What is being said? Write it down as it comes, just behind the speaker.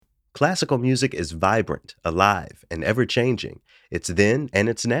Classical music is vibrant, alive, and ever changing. It's then and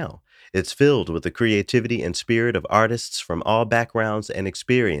it's now. It's filled with the creativity and spirit of artists from all backgrounds and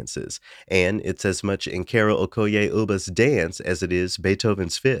experiences, and it's as much Nkaro Okoye Uba's dance as it is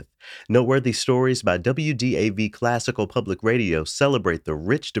Beethoven's Fifth. Noteworthy stories by WDAV Classical Public Radio celebrate the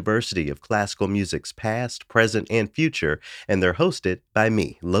rich diversity of classical music's past, present, and future, and they're hosted by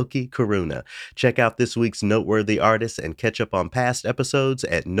me, Loki Karuna. Check out this week's noteworthy artists and catch up on past episodes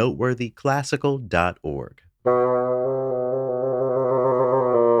at noteworthyclassical.org.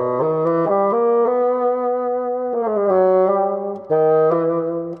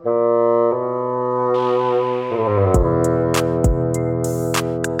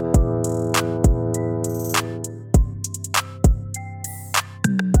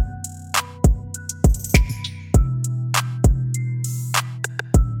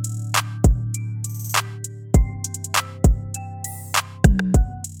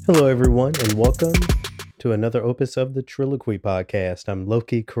 Hello, everyone, and welcome to another opus of the Triloquy podcast. I'm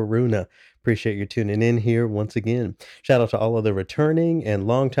Loki Karuna. Appreciate you tuning in here once again. Shout out to all of the returning and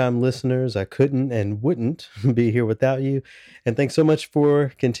longtime listeners. I couldn't and wouldn't be here without you. And thanks so much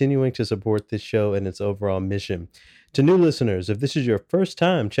for continuing to support this show and its overall mission. To new listeners, if this is your first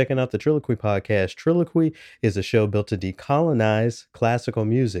time checking out the Triloquy podcast, Triloquy is a show built to decolonize classical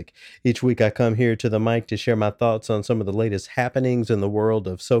music. Each week I come here to the mic to share my thoughts on some of the latest happenings in the world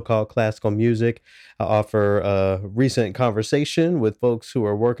of so-called classical music. I offer a recent conversation with folks who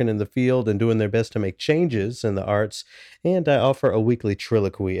are working in the field and doing their best to make changes in the arts. And I offer a weekly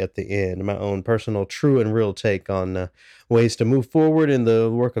Triloquy at the end, my own personal true and real take on ways to move forward in the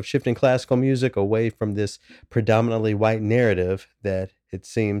work of shifting classical music away from this predominantly white narrative that it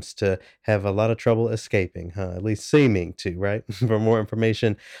seems to have a lot of trouble escaping, at least seeming to, right? For more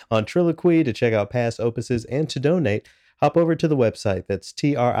information on Triloquy, to check out past opuses, and to donate, hop over to the website. That's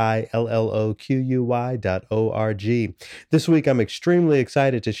TRILLOQUY.org. This week, I'm extremely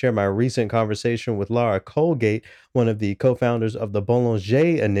excited to share my recent conversation with Laura Colgate, one of the co-founders of the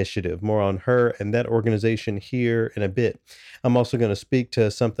Boulanger Initiative. More on her and that organization here in a bit. I'm also going to speak to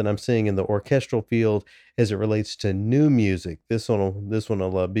something I'm seeing in the orchestral field as it relates to new music. This one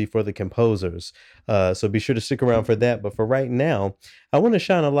will be for the composers. So be sure to stick around for that. But for right now, I want to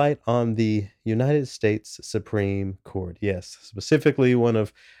shine a light on the United States Supreme Court. Yes, specifically one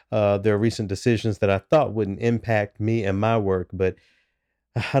of their recent decisions that I thought wouldn't impact me and my work, but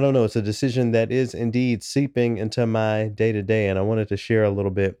I don't know. It's a decision that is indeed seeping into my day to day, and I wanted to share a little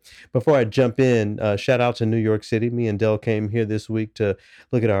bit. Before I jump in, shout out to New York City. Me and Dell came here this week to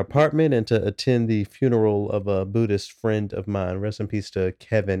look at our apartment and to attend the funeral of a Buddhist friend of mine. Rest in peace to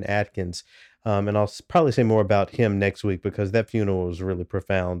Kevin Atkins. And I'll probably say more about him next week because that funeral was really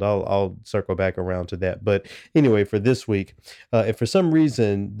profound. I'll circle back around to that. But anyway, for this week, if for some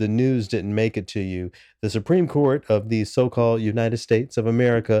reason the news didn't make it to you, the Supreme Court of the so-called United States of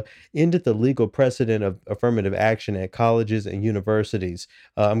America ended the legal precedent of affirmative action at colleges and universities.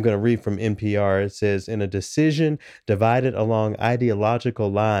 I'm going to read from NPR. It says, in a decision divided along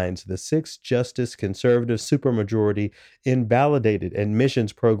ideological lines, the six-justice conservative supermajority invalidated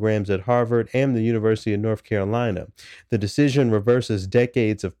admissions programs at Harvard and the University of North Carolina. The decision reverses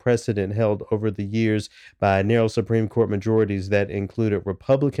decades of precedent held over the years by narrow Supreme Court majorities that included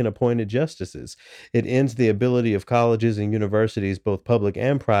Republican-appointed justices. It ends the ability of colleges and universities, both public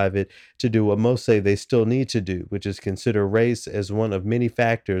and private, to do what most say they still need to do, which is consider race as one of many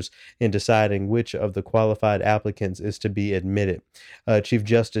factors in deciding which of the qualified applicants is to be admitted. Chief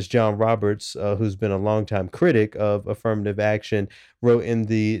Justice John Roberts, who's been a longtime critic of affirmative action, wrote in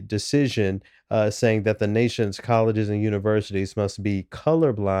the decision saying that the nation's colleges and universities must be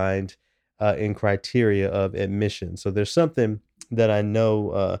colorblind in criteria of admission. So there's something that I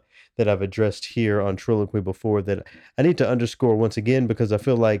know that I've addressed here on Triloquy before that I need to underscore once again, because I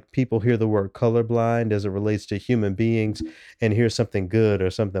feel like people hear the word colorblind as it relates to human beings and hear something good or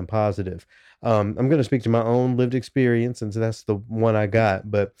something positive. I'm going to speak to my own lived experience, and so that's the one I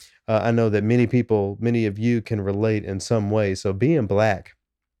got. But I know that many of you can relate in some way. So being Black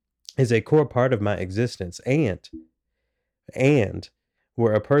is a core part of my existence, and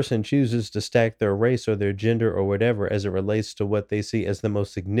where a person chooses to stack their race or their gender or whatever as it relates to what they see as the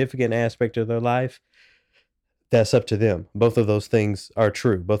most significant aspect of their life, that's up to them. Both of those things are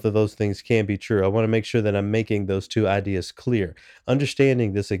true. Both of those things can be true. I want to make sure that I'm making those two ideas clear.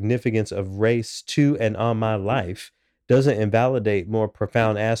 Understanding the significance of race to and on my life doesn't invalidate more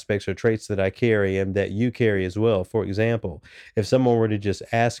profound aspects or traits that I carry and that you carry as well. For example, if someone were to just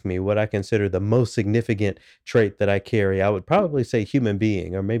ask me what I consider the most significant trait that I carry, I would probably say human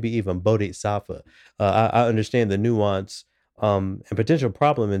being, or maybe even bodhisattva. I understand the nuance and potential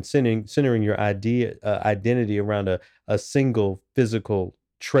problem in centering your identity around a single physical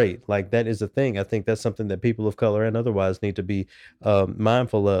trait. Like that is a thing. I think that's something that people of color and otherwise need to be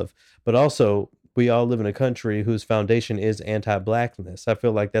mindful of. But also, we all live in a country whose foundation is anti-blackness. I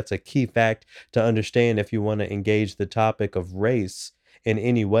feel like that's a key fact to understand if you want to engage the topic of race in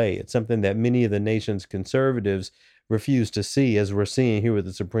any way. It's something that many of the nation's conservatives refuse to see, as we're seeing here with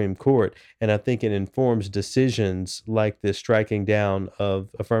the Supreme Court. And I think it informs decisions like this striking down of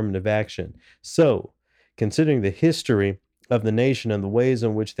affirmative action. So, considering the history of the nation and the ways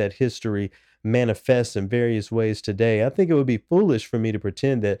in which that history manifests in various ways today, I think it would be foolish for me to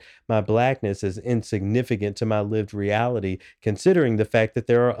pretend that my blackness is insignificant to my lived reality, considering the fact that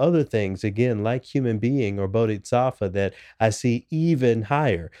there are other things, again, like human being or bodhisattva, that I see even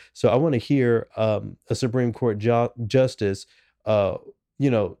higher. So I want to hear a Supreme Court justice, uh,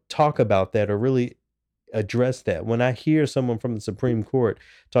 talk about that or really address that. When I hear someone from the Supreme Court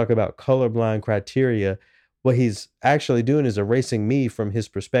talk about colorblind criteria, what he's actually doing is erasing me from his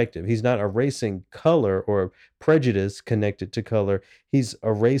perspective. He's not erasing color or prejudice connected to color. He's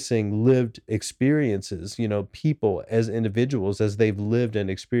erasing lived experiences, people as individuals as they've lived and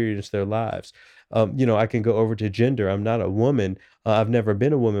experienced their lives. I can go over to gender. I'm not a woman. I've never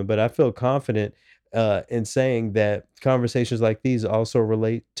been a woman, but I feel confident in saying that conversations like these also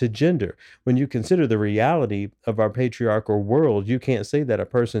relate to gender. When you consider the reality of our patriarchal world, you can't say that a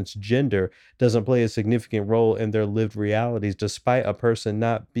person's gender doesn't play a significant role in their lived realities, despite a person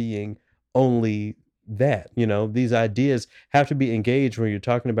not being only that. These ideas have to be engaged when you're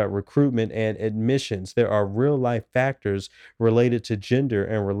talking about recruitment and admissions. There are real life factors related to gender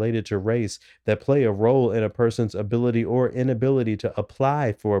and related to race that play a role in a person's ability or inability to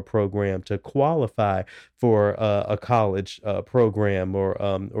apply for a program, to qualify for a college program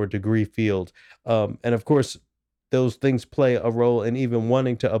or degree field. And of course, those things play a role in even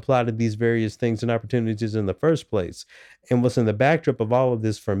wanting to apply to these various things and opportunities in the first place. And what's in the backdrop of all of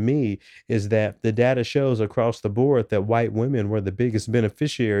this for me is that the data shows across the board that white women were the biggest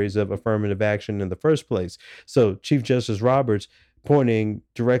beneficiaries of affirmative action in the first place. So, Chief Justice Roberts pointing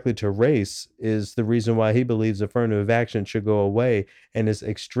directly to race is the reason why he believes affirmative action should go away, and is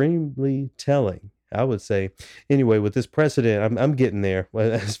extremely telling, I would say. Anyway, with this precedent, I'm getting there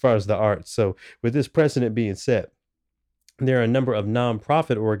as far as the arts. So, with this precedent being set, there are a number of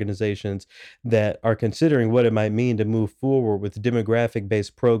nonprofit organizations that are considering what it might mean to move forward with demographic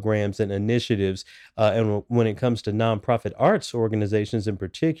based programs and initiatives. And when it comes to nonprofit arts organizations in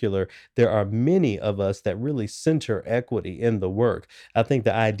particular, there are many of us that really center equity in the work. I think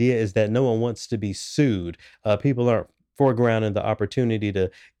the idea is that no one wants to be sued. People aren't foregrounding the opportunity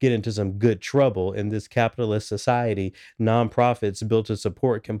to get into some good trouble in this capitalist society. Nonprofits built to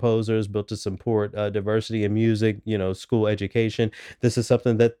support composers, built to support diversity in music, school education. This is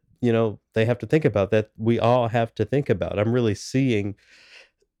something that, they have to think about, that we all have to think about. I'm really seeing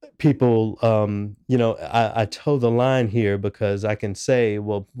people, I toe the line here because I can say,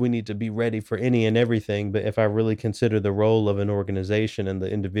 well, we need to be ready for any and everything. But if I really consider the role of an organization and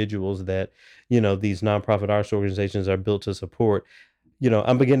the individuals that, these nonprofit arts organizations are built to support,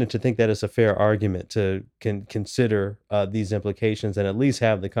 I'm beginning to think that it's a fair argument to consider these implications and at least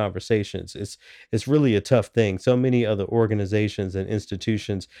have the conversations. It's really a tough thing. So many other organizations and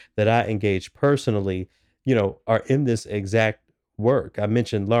institutions that I engage personally, are in this exact work. I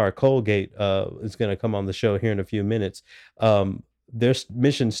mentioned Laura Colgate is going to come on the show here in a few minutes. Their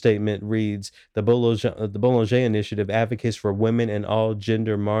mission statement reads: the Boulanger Initiative advocates for women and all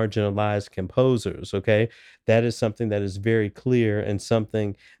gender marginalized composers. Okay, that is something that is very clear and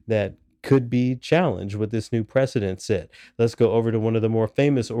something that could be challenged with this new precedent set. Let's go over to one of the more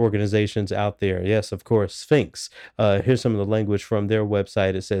famous organizations out there. Yes, of course, Sphinx. Here's some of the language from their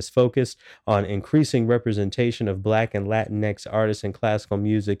website. It says, focus on increasing representation of Black and Latinx artists in classical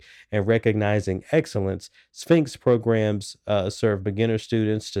music and recognizing excellence. Sphinx programs serve beginner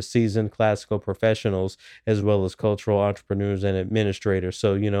students to seasoned classical professionals, as well as cultural entrepreneurs and administrators.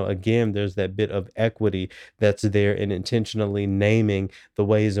 So, again, there's that bit of equity that's there in intentionally naming the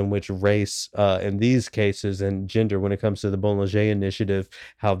ways in which race, in these cases, and gender, when it comes to the Boulanger Initiative,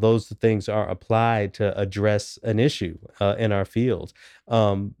 how those things are applied to address an issue in our field.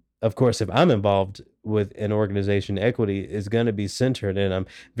 Of course, if I'm involved with an organization, equity is going to be centered. And I'm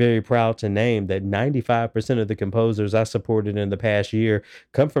very proud to name that 95% of the composers I supported in the past year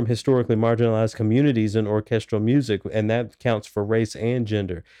come from historically marginalized communities in orchestral music, and that counts for race and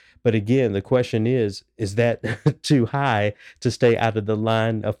gender. But again, the question is that too high to stay out of the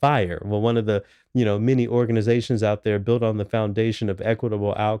line of fire? Well, one of the, many organizations out there built on the foundation of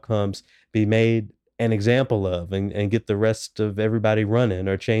equitable outcomes be made an example of and get the rest of everybody running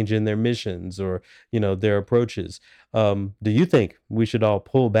or changing their missions or, their approaches. Do you think we should all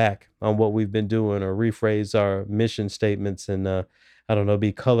pull back on what we've been doing or rephrase our mission statements and, I don't know,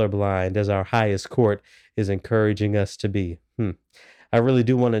 be colorblind as our highest court is encouraging us to be? I really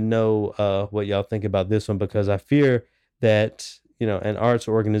do want to know what y'all think about this one because I fear that an arts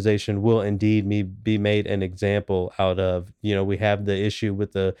organization will indeed be made an example out of. We have the issue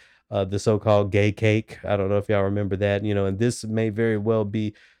with the so-called gay cake. I don't know if y'all remember that. And this may very well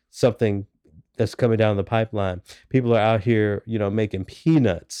be something that's coming down the pipeline. People are out here, making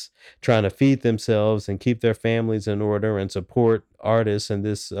peanuts, trying to feed themselves and keep their families in order and support artists in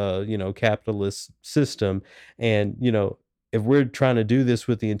this, capitalist system. And if we're trying to do this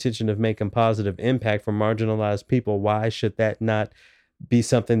with the intention of making positive impact for marginalized people, why should that not be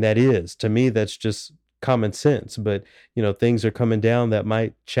something that is? To me, that's just common sense. But things are coming down that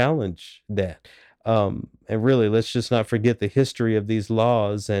might challenge that. And really, let's just not forget the history of these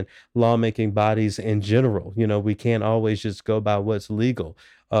laws and lawmaking bodies in general. We can't always just go by what's legal.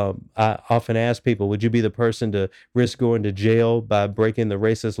 I often ask people, would you be the person to risk going to jail by breaking the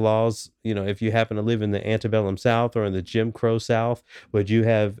racist laws? If you happen to live in the antebellum South or in the Jim Crow South, would you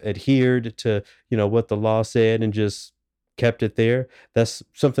have adhered to, what the law said and just kept it there? That's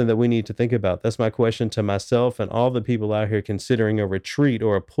something that we need to think about. That's my question to myself and all the people out here considering a retreat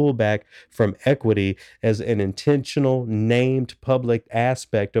or a pullback from equity as an intentional, named public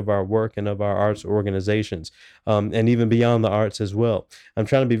aspect of our work and of our arts organizations, and even beyond the arts as well. I'm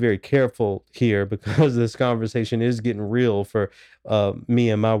trying to be very careful here because this conversation is getting real for me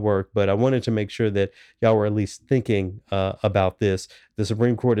and my work, but I wanted to make sure that y'all were at least thinking about this. The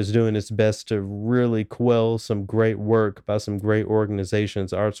Supreme Court is doing its best to really quell some great work by some great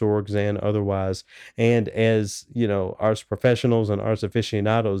organizations, arts orgs and otherwise. And as, arts professionals and arts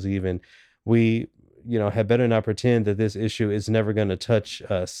aficionados, even, we, had better not pretend that this issue is never going to touch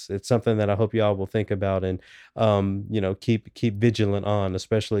us. It's something that I hope y'all will think about and, keep vigilant on,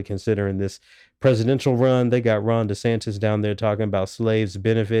 especially considering this presidential run. They got Ron DeSantis down there talking about slaves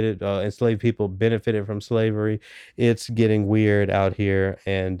benefited, enslaved people benefited from slavery. It's getting weird out here,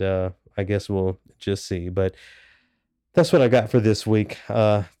 and I guess we'll just see. But that's what I got for this week.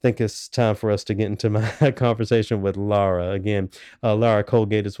 I think it's time for us to get into my conversation with Laura. Again, Laura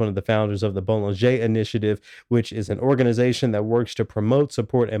Colgate is one of the founders of the Boulanger Initiative, which is an organization that works to promote,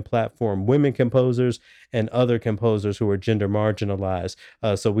 support, and platform women composers and other composers who are gender marginalized.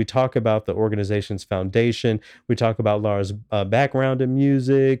 So we talk about the organization's foundation. We talk about Laura's background in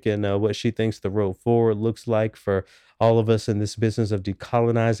music and what she thinks the road forward looks like for all of us in this business of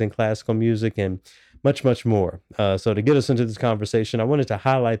decolonizing classical music and much, much more. So to get us into this conversation, I wanted to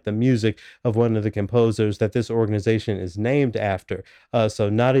highlight the music of one of the composers that this organization is named after. So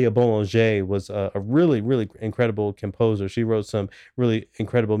Nadia Boulanger was a really, really incredible composer. She wrote some really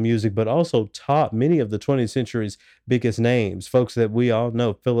incredible music, but also taught many of the 20th century's biggest names, folks that we all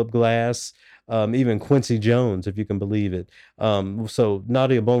know, Philip Glass, even Quincy Jones, if you can believe it. So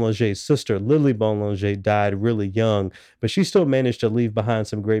Nadia Boulanger's sister, Lily Boulanger, died really young, but she still managed to leave behind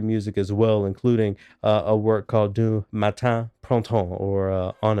some great music as well, including a work called Du Matin Printemps,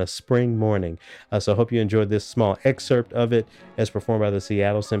 or On a Spring Morning. So I hope you enjoyed this small excerpt of it as performed by the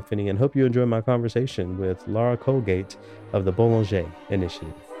Seattle Symphony, and hope you enjoy my conversation with Laura Colgate of the Boulanger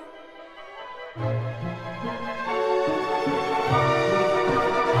Initiative.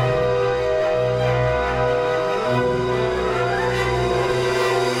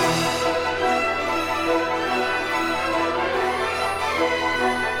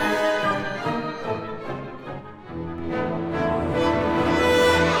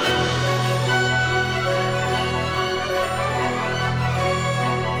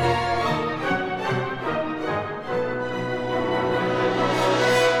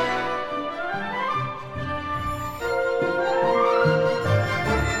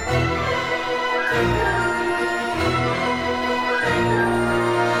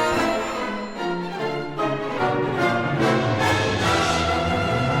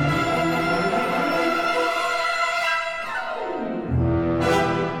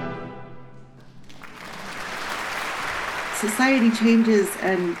 Society changes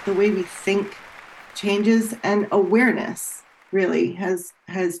and the way we think changes, and awareness really has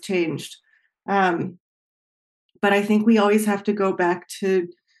changed. But I think we always have to go back to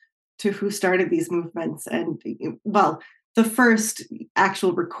who started these movements, and well, the first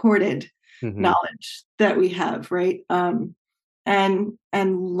actual recorded Hmm. knowledge that we have, right? And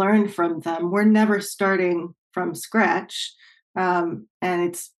learn from them. We're never starting from scratch, and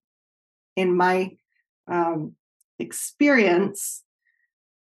it's in my experience,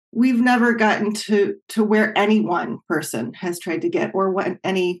 we've never gotten to where any one person has tried to get, or what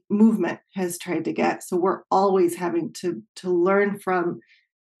any movement has tried to get. So we're always having to learn from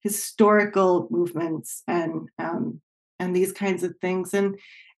historical movements and these kinds of things,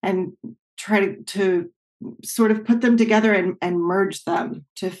 and try to sort of put them together and merge them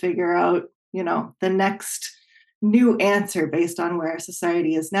to figure out, the next new answer based on where our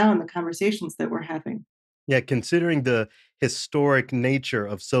society is now and the conversations that we're having. Yeah, considering the historic nature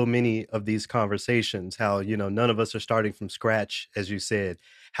of so many of these conversations, how, none of us are starting from scratch, as you said.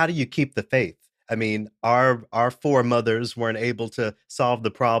 How do you keep the faith? I mean, our foremothers weren't able to solve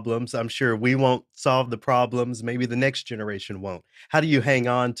the problems. I'm sure we won't solve the problems. Maybe the next generation won't. How do you hang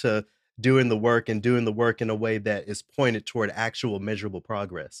on to doing the work and doing the work in a way that is pointed toward actual measurable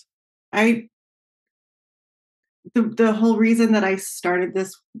progress? I the whole reason that I started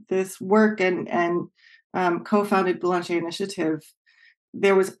this work and co-founded Boulanger Initiative,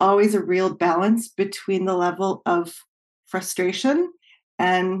 there was always a real balance between the level of frustration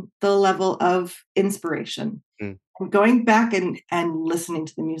and the level of inspiration. Mm, And going back and listening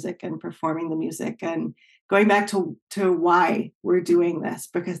to the music and performing the music and going back to why we're doing this,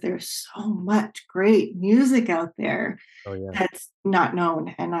 because there's so much great music out there oh, yeah. that's not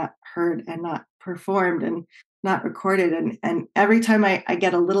known and not heard and not performed and not recorded. And every time I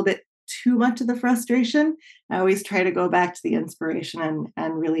get a little bit too much of the frustration, I always try to go back to the inspiration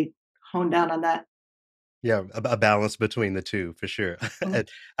and really hone down on that. Yeah, a balance between the 2 for sure. Mhm. And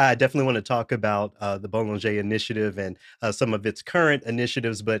I definitely wanna talk about, the Boulanger Initiative and, some of its current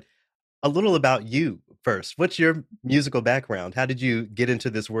initiatives, but a little about you first. What's your musical background? How did you get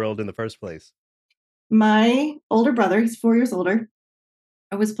into this world in the first place? My older brother, he's 4 years older.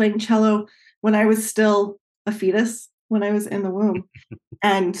 I was playing cello when I was still a fetus, when I was in the womb.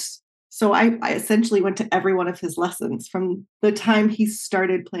 And so I essentially went to every one of his lessons from the time he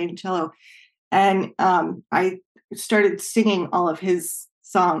started playing cello. And I started singing all of his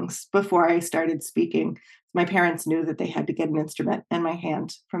songs before I started speaking. My parents knew that they had to get an instrument in my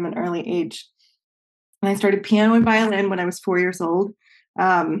hand from an early age. And I started piano and violin when I was 4 years old.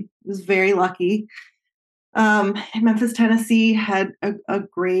 Was very lucky. Memphis, Tennessee had a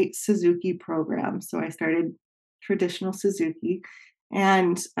great Suzuki program. So I started traditional Suzuki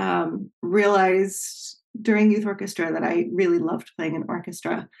and realized during youth orchestra that I really loved playing in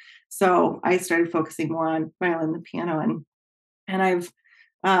orchestra. So I started focusing more on violin and piano. And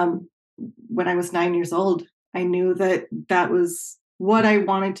um, when I was 9 years old, I knew that that was what I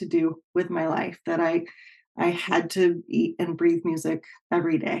wanted to do with my life, that I had to eat and breathe music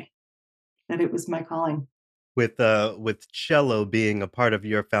every day, that it was my calling. With cello being a part of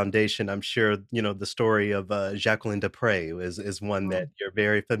your foundation, I'm sure, the story of, Jacqueline Dupre is one that you're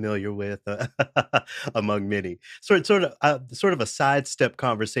very familiar with, among many. Sort of a sidestep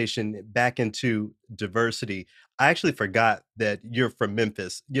conversation back into diversity. I actually forgot that you're from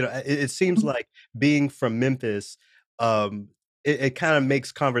Memphis. It seems like being from Memphis, um, it kinda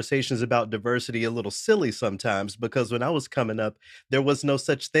makes conversations about diversity a little silly sometimes because when I was coming up, there was no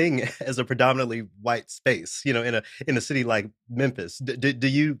such thing as a predominantly white space, in a city like Memphis. Do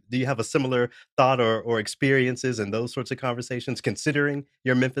you have a similar thought or experiences in those sorts of conversations considering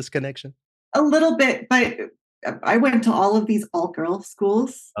your Memphis connection? A little bit, but I went to all of these all-girl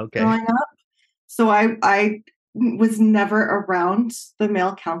schools Okay, growing up, so I was never around the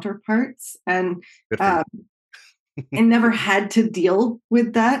male counterparts, good for you. uh, and never had to deal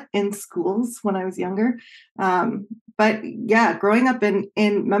with that in schools when I was younger. But yeah, growing up in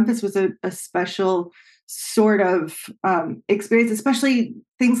Memphis was a special sort of experience, especially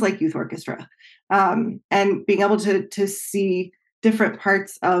things like youth orchestra, and being able to see different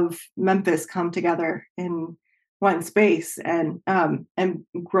parts of Memphis come together in one space, and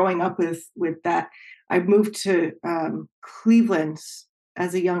growing up with that. I moved to Cleveland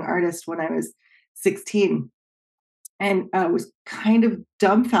as a young artist when I was 16, and was kind of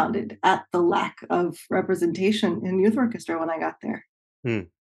dumbfounded at the lack of representation in youth orchestra when I got there. Hmm.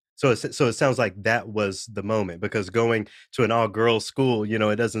 So it sounds like that was the moment because going to an all-girls school,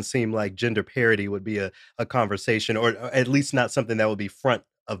 it doesn't seem like gender parity would be a conversation or at least not something that would be front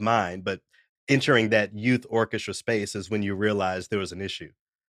of mind, but entering that youth orchestra space is when you realized there was an issue.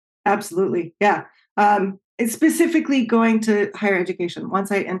 Absolutely, yeah. It's specifically going to higher education.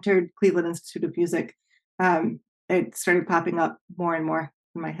 Once I entered Cleveland Institute of Music, um, it started popping up more and more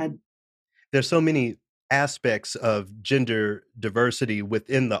in my head. There's so many aspects of gender diversity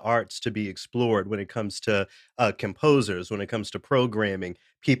within the arts to be explored when it comes to composers, when it comes to programming,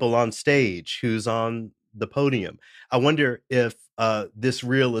 people on stage, who's on the podium. I wonder if this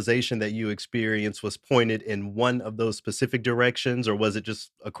realization that you experienced was pointed in one of those specific directions, or was it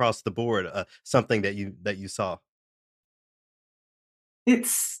just across the board, something that you saw?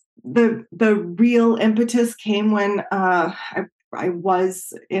 It's the real impetus came when I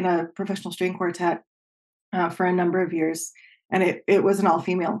was in a professional string quartet for a number of years, and it was an all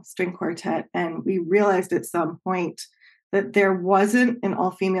female string quartet, and we realized at some point that there wasn't an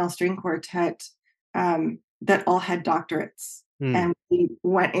all female string quartet that all had doctorates. Hmm. And we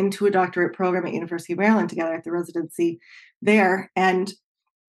went into a doctorate program at University of Maryland together at the residency there, and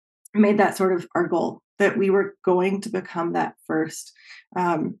made that sort of our goal that we were going to become that first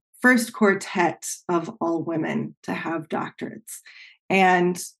quartet of all women to have doctorates.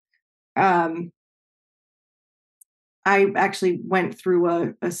 And um, I actually went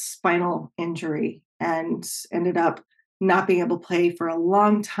through a spinal injury and ended up not being able to play for a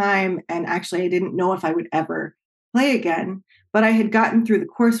long time. And actually, I didn't know if I would ever play again. But I had gotten through the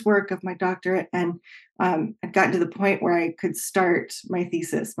coursework of my doctorate, and I'd gotten to the point where I could start my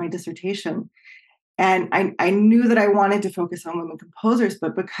thesis, my dissertation. And I knew that I wanted to focus on women composers,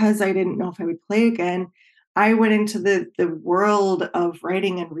 but because I didn't know if I would play again, I went into the world of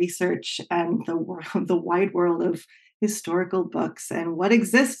writing and research, and the world, the wide world of historical books, and what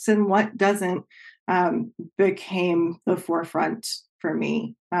exists and what doesn't became the forefront for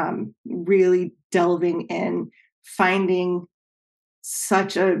me. Really delving in, finding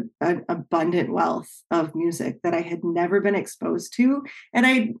such an abundant wealth of music that I had never been exposed to, and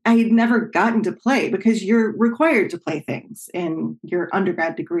I had never gotten to play, because you're required to play things in your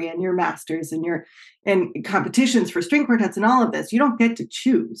undergrad degree and your masters and your and competitions for string quartets and all of this. You don't get to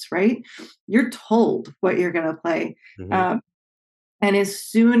choose, right? You're told what you're going to play. Hmm. Um, and as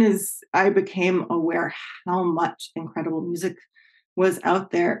soon as I became aware how much incredible music was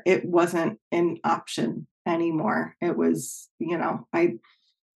out there, it wasn't an option anymore. It was, I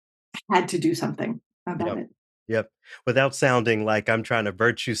had to do something about Yep. it. Yep. Without sounding like I'm trying to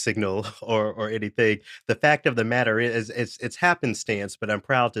virtue signal or anything, the fact of the matter is it's happenstance, but I'm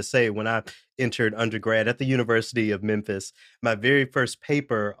proud to say when I entered undergrad at the University of Memphis, my very first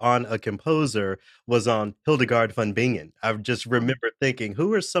paper on a composer was on Hildegard von Bingen. I just remember thinking,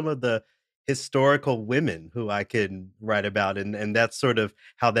 who are some of the historical women who I can write about? And that's sort of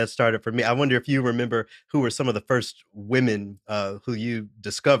how that started for me. I wonder if you remember who were some of the first women who you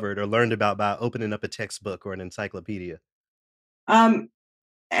discovered or learned about by opening up a textbook or an encyclopedia? Um,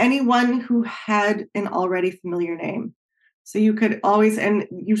 Anyone who had an already familiar name. So you could always, and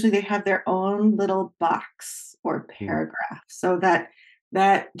usually they have their own little box or Mm. paragraph. So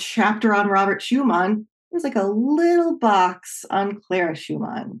that chapter on Robert Schumann, there's like a little box on Clara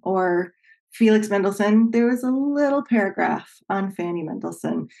Schumann, or Felix Mendelssohn. There was a little paragraph on Fanny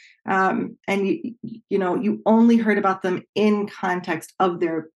Mendelssohn, and you only heard about them in context of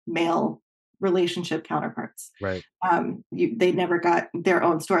their male relationship counterparts. Right. They never got their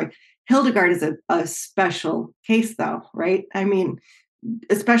own story. Hildegard is a special case, though, right? I mean,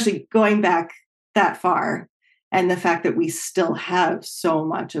 especially going back that far, and the fact that we still have so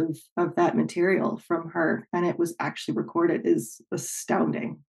much of that material from her, and it was actually recorded, is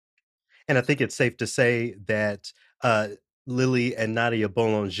astounding. And I think it's safe to say that Lily and Nadia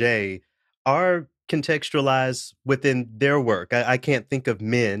Boulanger are contextualized within their work. I can't think of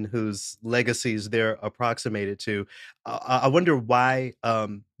men whose legacies they're approximated to. I wonder why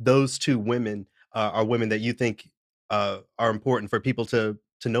those two women are women that you think are important for people to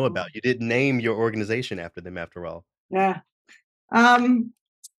know about. You didn't name your organization after them, after all. Yeah. Um,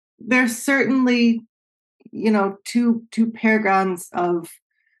 there's certainly, two paragons of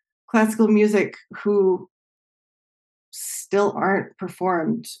classical music who still aren't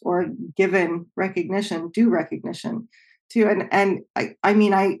performed or given recognition, due recognition to. And I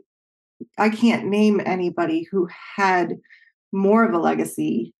mean, I can't name anybody who had more of a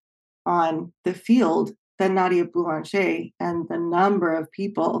legacy on the field than Nadia Boulanger, and the number of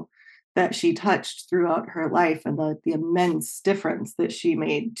people that she touched throughout her life, and the immense difference that she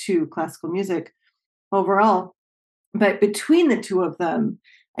made to classical music overall. But between the two of them,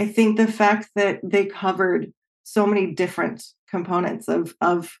 I think the fact that they covered so many different components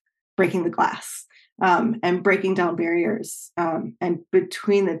of breaking the glass, and breaking down barriers, and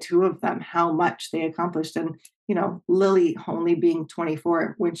between the two of them, how much they accomplished. And Lily only being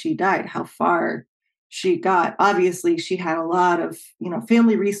 24 when she died, how far she got. Obviously, she had a lot of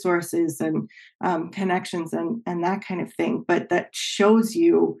family resources and connections and that kind of thing. But that shows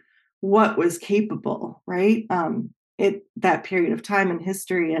you what was capable, right? That period of time in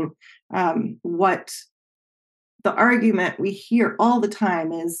history, and what the argument we hear all the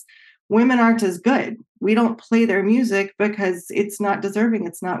time is, women aren't as good. We don't play their music because it's not deserving,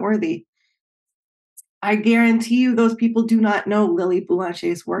 it's not worthy. I guarantee you those people do not know Lily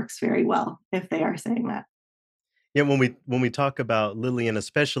Boulanger's works very well if they are saying that. Yeah, when we talk about Lily and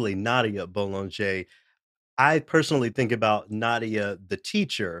especially Nadia Boulanger, I personally think about Nadia the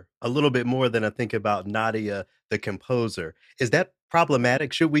teacher a little bit more than I think about Nadia the composer. Is that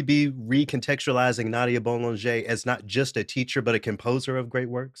problematic? Should we be recontextualizing Nadia Boulanger as not just a teacher, but a composer of great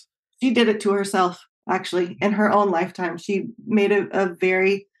works? She did it to herself, actually, in her own lifetime. She made a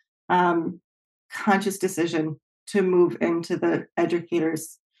very um, conscious decision to move into the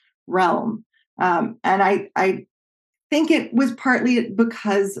educator's realm. And I think it was partly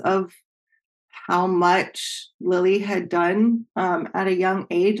because of how much Lily had done at a young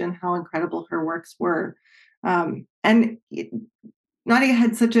age and how incredible her works were. And Nadia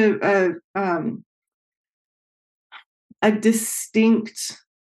had such a distinct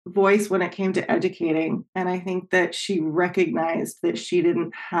voice when it came to educating. And I think that she recognized that she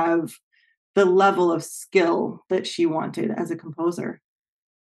didn't have the level of skill that she wanted as a composer.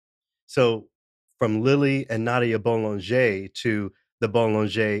 So, from Lily and Nadia Boulanger to the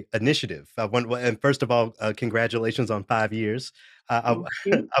Boulanger Initiative, I wonder and first of all, congratulations on 5 years. Thank I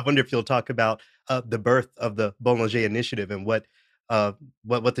you. I wonder if you'll talk about, the birth of the Boulanger Initiative and uh,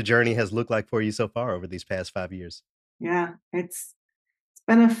 what the journey has looked like for you so far over these past 5 years. Yeah, it's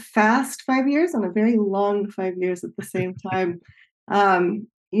been a fast 5 years and a very long 5 years at the same time.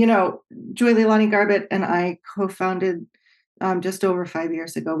 You know, Joy Leilani Garbett and I co-founded just over 5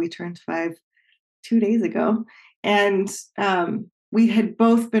 years ago. We turned 2 days ago, and we had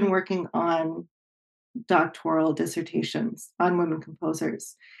both been working on doctoral dissertations on women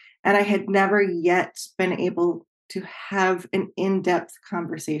composers. And I had never yet been able to have an in-depth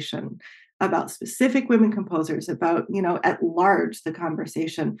conversation about specific women composers, about, at large the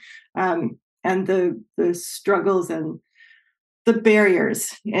conversation, and the struggles and the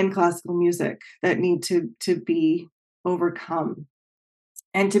barriers in classical music that need to be overcome.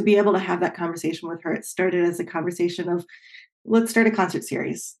 And to be able to have that conversation with her, it started as a conversation of, let's start a concert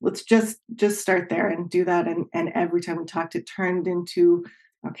series. Let's just start there and do that. And every time we talked, it turned into,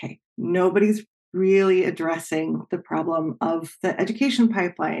 okay, nobody's really addressing the problem of the education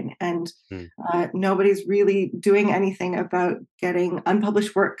pipeline, and Mm. nobody's really doing anything about getting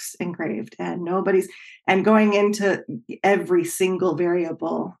unpublished works engraved, and nobody's and going into every single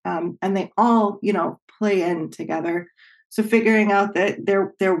variable, and they all play in together. So figuring out that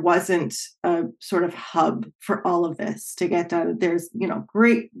there wasn't a sort of hub for all of this to get done. There's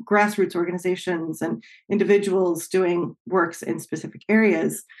great grassroots organizations and individuals doing works in specific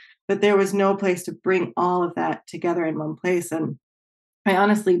areas, but there was no place to bring all of that together in one place. And I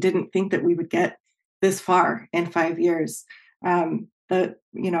honestly didn't think that we would get this far in 5 years. The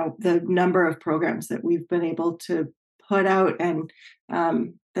number of programs that we've been able to put out, and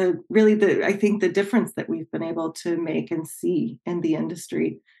the I think the difference that we've been able to make and see in the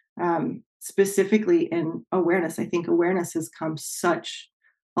industry, specifically in awareness. I think awareness has come such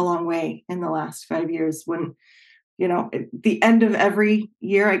a long way in the last 5 years. When at the end of every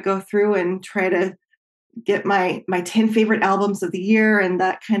year, I go through and try to get my 10 favorite albums of the year and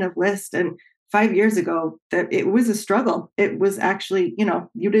that kind of list. And 5 years ago, that it was a struggle. It was actually,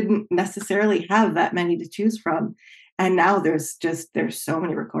 you didn't necessarily have that many to choose from. And now there's so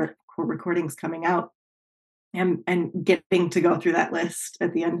many recordings coming out, and getting to go through that list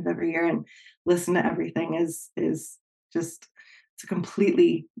at the end of every year and listen to everything is just, it's a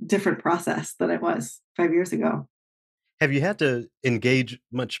completely different process than it was 5 years ago. Have you had to engage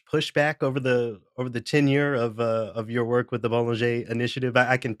much pushback over the tenure of your work with the Boulanger Initiative?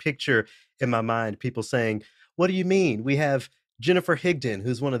 I can picture in my mind people saying, "What do you mean? We have Jennifer Higdon,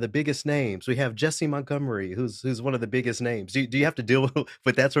 who's one of the biggest names. We have Jesse Montgomery, who's one of the biggest names." Do you have to deal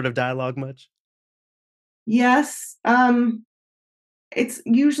with that sort of dialogue much? Yes. It's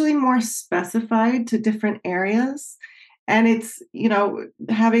usually more specified to different areas, and it's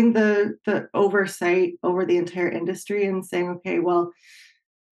having the oversight over the entire industry and saying, okay, well,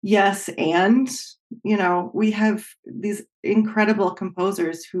 yes, and we have these incredible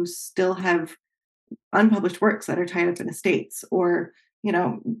composers who still have unpublished works that are tied up in estates, or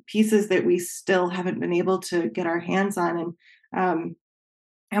pieces that we still haven't been able to get our hands on.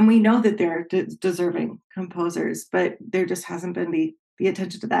 And we know that they're deserving composers, but there just hasn't been the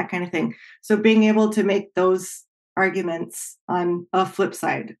attention to that kind of thing. So being able to make those arguments on a flip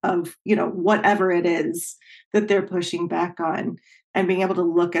side of whatever it is that they're pushing back on, and being able to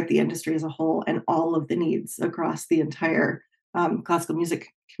look at the industry as a whole and all of the needs across the entire classical music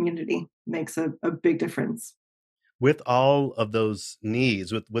community makes a big difference. With all of those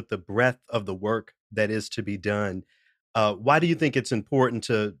needs, with the breadth of the work that is to be done, why do you think it's important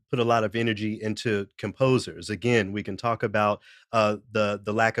to put a lot of energy into composers? Again, we can talk about the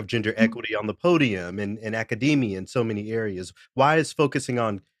lack of gender equity on the podium and academia in so many areas. Why is focusing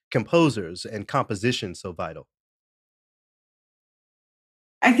on composers and composition so vital?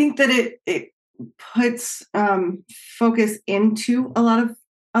 I think that it puts focus into a lot of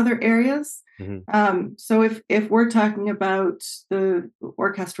other areas. Mhm, So if we're talking about the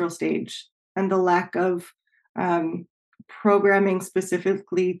orchestral stage and the lack of um, programming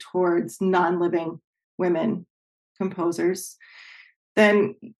specifically towards non-living women composers,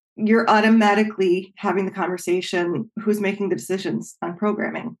 then you're automatically having the conversation who's making the decisions on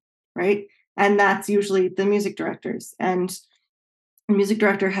programming, right? And that's usually the music directors. And the music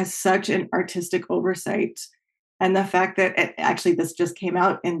director has such an artistic oversight. And the fact that actually this just came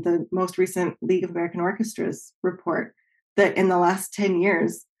out in the most recent League of American Orchestras report that in the last 10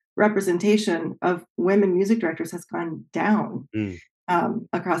 years, representation of women music directors has gone down mm.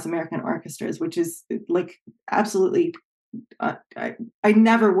 across American orchestras, which is like absolutely I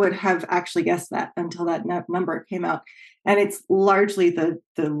never would have actually guessed that until that number came out, and it's largely the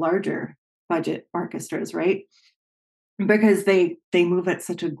larger budget orchestras, right? Because they move at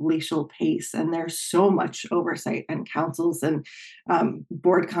such a glacial pace, and there's so much oversight and councils and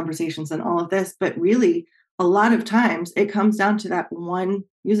board conversations and all of this. But really, a lot of times it comes down to that one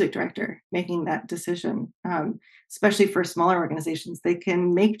music director making that decision. Especially for smaller organizations, they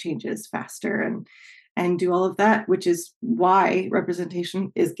can make changes faster and do all of that, which is why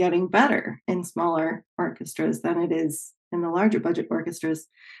representation is getting better in smaller orchestras than it is in the larger budget orchestras.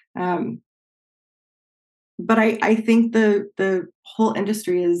 Um, but I think the whole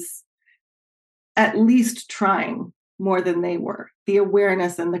industry is at least trying more than they were. The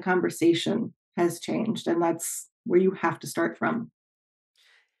awareness and the conversation has changed, and that's where you have to start from.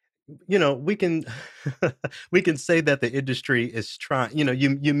 We can we can say that the industry is trying.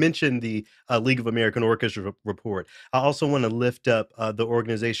 You mentioned the League of American Orchestra report. I also want to lift up the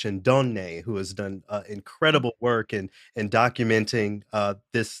organization Donne, who has done incredible work in documenting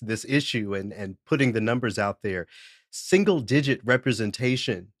this issue and putting the numbers out there. Single digit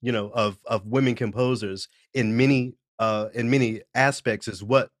representation, of women composers in many aspects is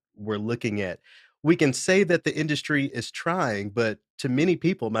what we're looking at. We can say that the industry is trying, but to many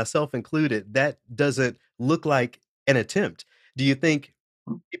people, myself included, that doesn't look like an attempt. Do you think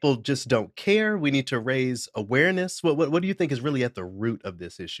people just don't care? We need to raise awareness? What do you think is really at the root of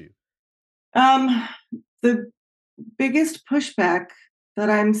this issue? Um, the biggest pushback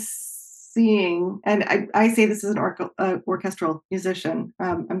that I'm seeing, and I say this as an orchestral musician.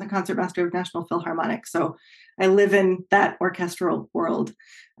 I'm the concertmaster of National Philharmonic, so I live in that orchestral world.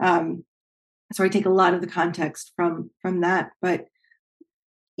 Um, so I take a lot of the context from that. But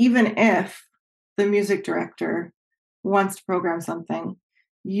even if the music director wants to program something,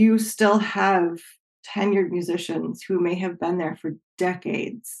 you still have tenured musicians who may have been there for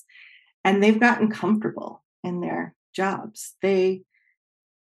decades and they've gotten comfortable in their jobs. They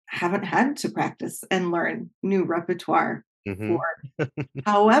haven't had to practice and learn new repertoire for Mhm.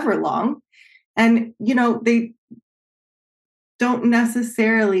 however long. And, they don't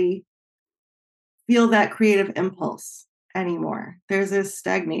necessarily feel that creative impulse anymore. There's a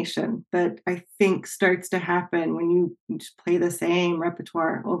stagnation that I think starts to happen when you just play the same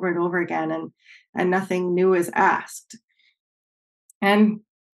repertoire over and over again and nothing new is asked. And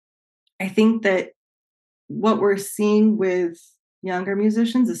I think that what we're seeing with younger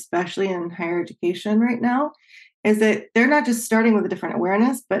musicians, especially in higher education right now, is that they're not just starting with a different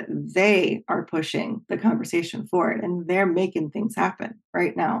awareness, but they are pushing the conversation forward and they're making things happen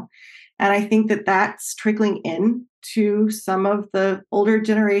right now. And I think that that's trickling in to some of the older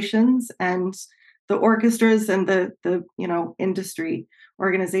generations and the orchestras and the industry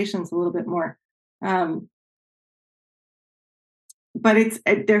organizations a little bit more. Um, but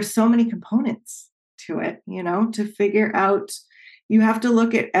there's so many components to it, to figure out. You have to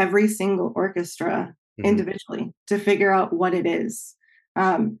look at every single orchestra Mhm. individually to figure out what it is.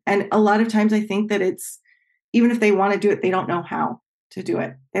 And a lot of times I think that it's, even if they want to do it, they don't know how to do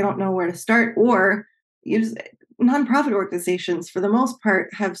it. They don't know where to start, or use nonprofit organizations for the most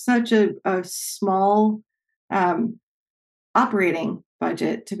part have such a small um, operating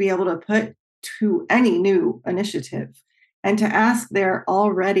budget to be able to put to any new initiative, and to ask their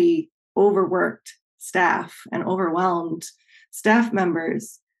already overworked staff and overwhelmed staff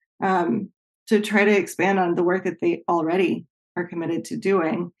members to try to expand on the work that they already are committed to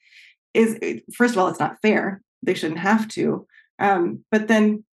doing is, first of all, it's not fair. They shouldn't have to. But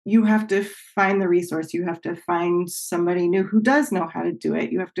then you have to find the resource. You have to find somebody new who does know how to do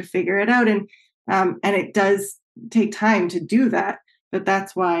it. You have to figure it out, and it does take time to do that. But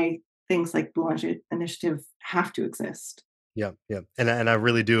that's why things like Boulanger Initiative have to exist. Yeah, yeah, and I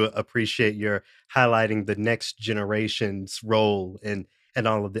really do appreciate your highlighting the next generation's role and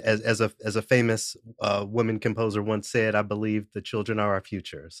all of the as a famous woman composer once said, I believe the children are our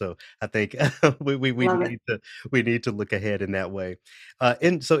future. So I think we Love it. need to look ahead in that way.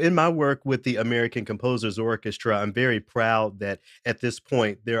 In my work with the American Composers Orchestra, I'm very proud that at this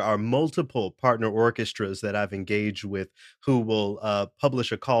point there are multiple partner orchestras that I've engaged with who will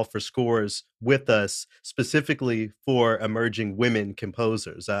publish a call for scores with us specifically for emerging women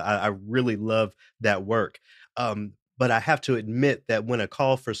composers. I really love that work. But I have to admit that when a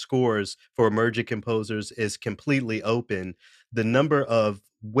call for scores for emerging composers is completely open, the number of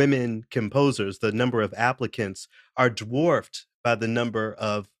women composers, the number of applicants are dwarfed by the number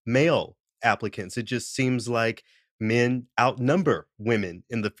of male applicants. It just seems like men outnumber women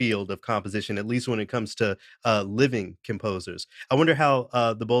in the field of composition, at least when it comes to living composers. I wonder how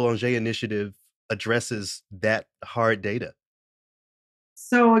the Boulanger Initiative addresses that hard data.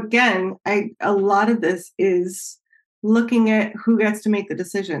 So again, a lot of this is looking at who gets to make the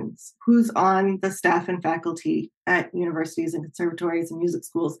decisions, who's on the staff and faculty at universities and conservatories and music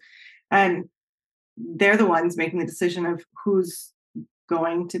schools, and they're the ones making the decision of who's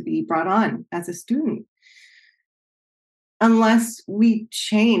going to be brought on as a student. Unless we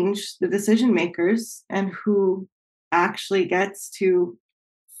change the decision makers and who actually gets to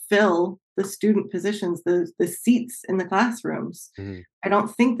fill the student positions, the seats in the classrooms, Mhm. I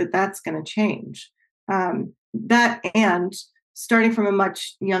don't think that that's going to change. That and starting from a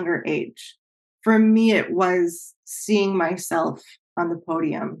much younger age. For me, it was seeing myself on the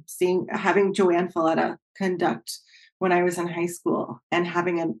podium, having Joanne Falletta conduct when I was in high school, and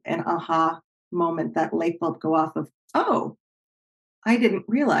having an aha moment, that light bulb go off of, oh, I didn't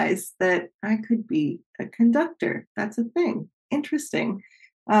realize that I could be a conductor. That's a thing. Interesting.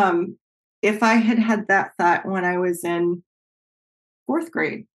 Um, if I had had that thought when I was in fourth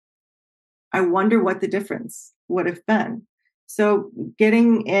grade, I wonder what the difference would have been. So,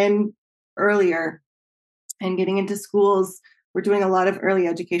 getting in earlier and getting into schools, we're doing a lot of early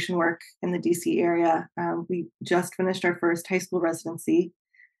education work in the DC area. We just finished our first high school residency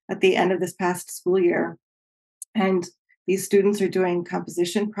at the end of this past school year. And these students are doing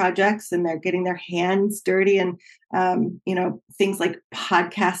composition projects, and they're getting their hands dirty, and things like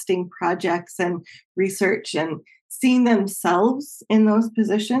podcasting projects and research, and seeing themselves in those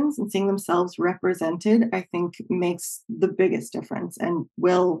positions and seeing themselves represented, I think makes the biggest difference, and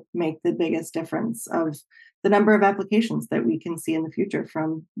will make the biggest difference of the number of applications that we can see in the future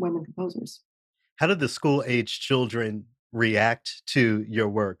from women composers. How do the school age children react to your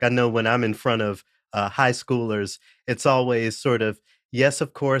work? I know when I'm in front of high schoolers, it's always sort of, yes,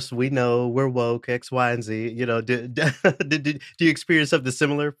 of course, we know we're woke, X, Y, and Z. You know, do you experience something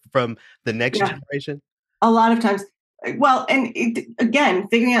similar from the next Yeah. generation? A lot of times, well, and again,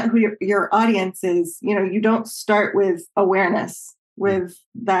 figuring out who your audience is, you don't start with awareness Mm, with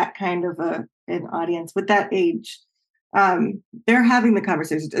that kind of an audience with that age. They're having the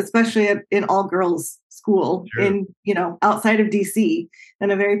conversations, especially in all girls school, true. in outside of DC, in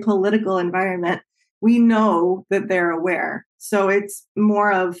a very political environment. We know that they're aware, so it's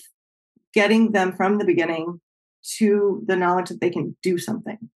more of getting them from the beginning to the knowledge that they can do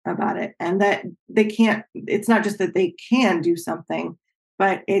something about it, and that they can't, it's not just that they can do something,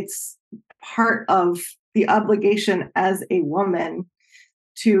 but it's part of the obligation as a woman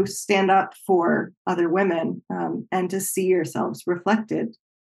to stand up for other women, and to see yourselves reflected.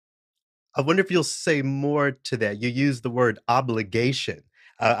 I wonder if you'll say more to that. You use the word obligation.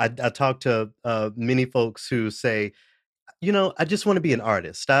 I talk to many folks who say, you know, I just want to be an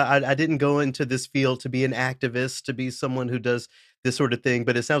artist. I didn't go into this field to be an activist, to be someone who does this sort of thing.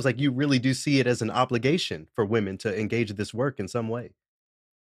 But it sounds like you really do see it as an obligation for women to engage in this work in some way.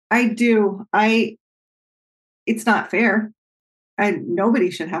 I do. It's not fair.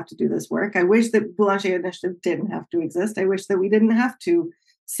 Nobody should have to do this work. I wish that Boulanger Initiative didn't have to exist. I wish that we didn't have to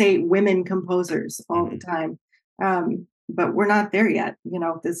say women composers all the Mhm. time. But we're not there yet.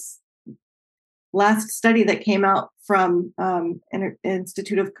 This last study that came out from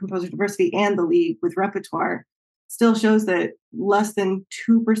Institute of Composer Diversity and the League with Repertoire still shows that less than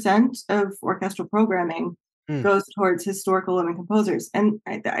 2% of orchestral programming Mm. goes towards historical women composers. And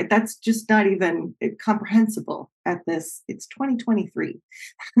that's just not even comprehensible at this. It's 2023.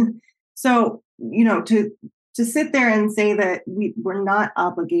 So, to sit there and say that we're not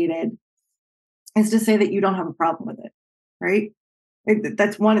obligated is to say that you don't have a problem with it, right?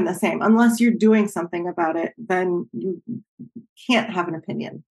 That's one and the same. Unless you're doing something about it, then you can't have an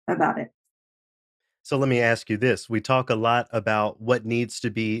opinion about it. So let me ask you this. We talk a lot about what needs to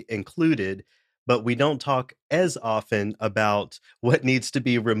be included, but we don't talk as often about what needs to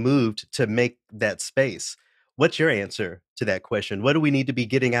be removed to make that space. What's your answer to that question? What do we need to be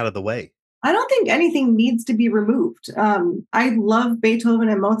getting out of the way? I don't think anything needs to be removed. I love Beethoven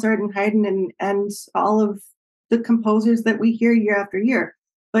and Mozart and Haydn and all of the composers that we hear year after year.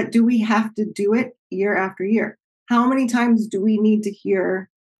 But do we have to do it year after year? How many times do we need to hear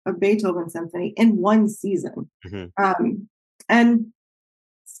a Beethoven symphony in one season? Mhm. Um, and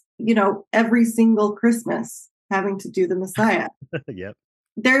every single Christmas having to do the Messiah. Yep.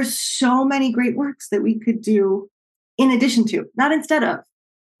 There's so many great works that we could do in addition to, not instead of.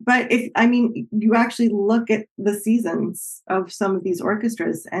 But if I mean, you actually look at the seasons of some of these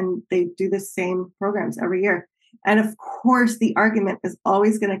orchestras and they do the same programs every year. And of course, the argument is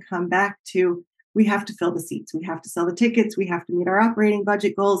always going to come back to we have to fill the seats, we have to sell the tickets, we have to meet our operating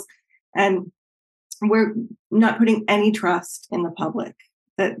budget goals. And we're not putting any trust in the public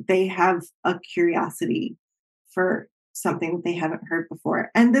that they have a curiosity for something that they haven't heard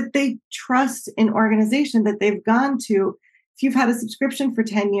before and that they trust an organization that they've gone to. If you've had a subscription for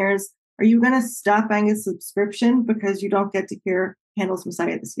 10 years, are you going to stop buying a subscription because you don't get to hear Handel's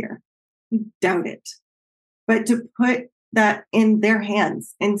Messiah this year? I doubt it. But to put that in their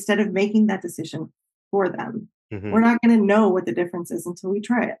hands instead of making that decision for them, we're Mhm. not going to know what the difference is until we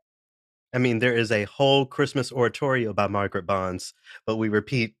try it. I mean, there is a whole Christmas oratorio by Margaret Bonds, but we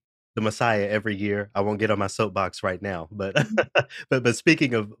repeat the Messiah every year. I won't get on my soapbox right now, but but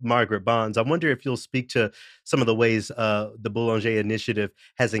speaking of Margaret Bonds, I wonder if you'll speak to some of the ways the Boulanger Initiative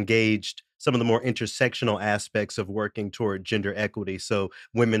has engaged some of the more intersectional aspects of working toward gender equity. So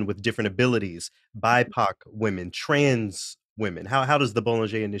women with different abilities, BIPOC women, trans women. How does the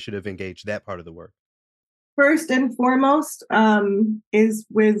Boulanger Initiative engage that part of the work? First and foremost is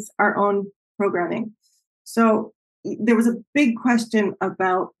with our own programming. So there was a big question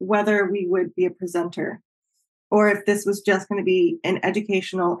about whether we would be a presenter or if this was just going to be an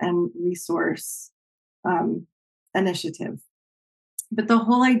educational and resource um, initiative. But the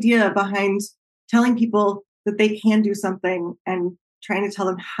whole idea behind telling people that they can do something and trying to tell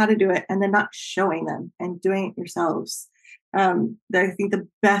them how to do it and then not showing them and doing it yourselves. That I think the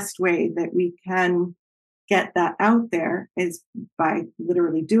best way that we can get that out there is by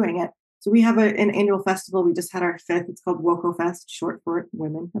literally doing it. So we have an annual festival. We just had our fifth. It's called WOCO Fest, short for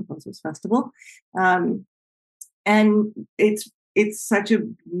Women Composers Festival. Um, and it's such a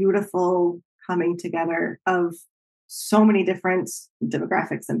beautiful coming together of so many different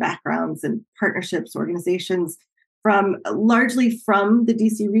demographics and backgrounds and partnerships, organizations from largely from the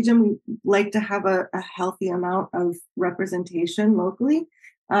DC region. We like to have a healthy amount of representation locally,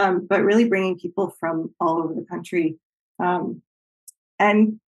 but really bringing people from all over the country, um,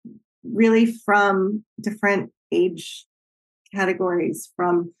 and really from different age categories,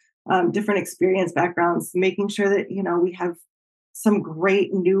 from different experience backgrounds, making sure that we have some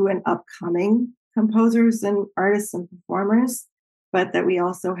great new and upcoming composers and artists and performers, but that we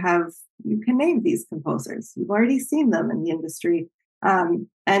also have, you can name these composers. You've already seen them in the industry. And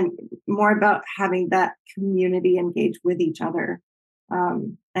more about having that community engage with each other,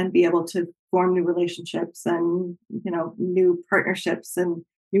 and be able to form new relationships and new partnerships and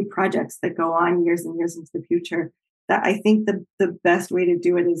new projects that go on years and years into the future. That I think the best way to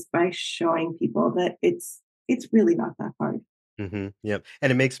do it is by showing people that it's really not that hard. Mhm, yep,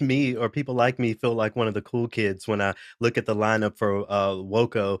 and it makes me or people like me feel like one of the cool kids when I look at the lineup for,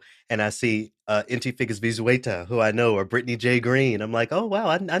 WOCO and I see, Inti Figas Vizueta, who I know, or Brittany J. Green. I'm like, "Oh, wow,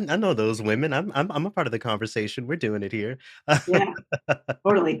 I know those women. I'm a part of the conversation. We're doing it here." Yeah,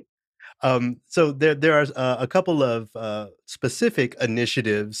 totally. So there are a couple of specific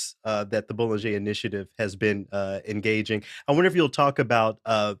initiatives that the Boulanger Initiative has been engaging. I wonder if you'll talk about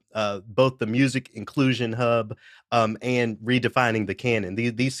both the Music Inclusion Hub and redefining the canon.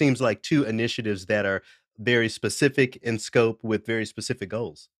 These seems like two initiatives that are very specific in scope with very specific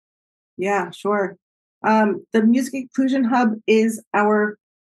goals. Yeah, sure. The Music Inclusion Hub is our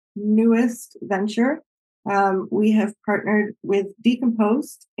newest venture. We have partnered with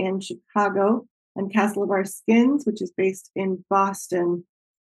Decomposed in Chicago and Castle of Our Skins, which is based in Boston,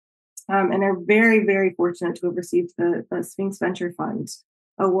 and are very, very fortunate to have received the Sphinx Venture Fund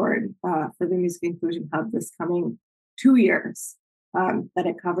Award for the Music Inclusion Hub this coming 2 years that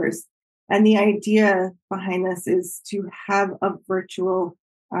it covers. And the idea behind this is to have a virtual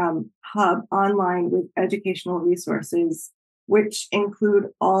hub online with educational resources, which include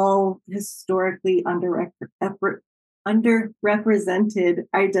all historically underrepresented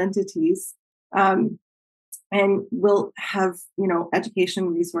identities, um, and we'll have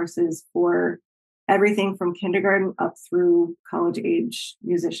education resources for everything from kindergarten up through college age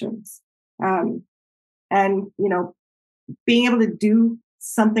musicians. um, and being able to do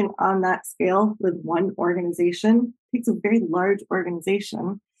something on that scale with one organization takes a very large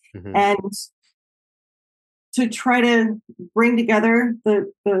organization, Mhm. and to try to bring together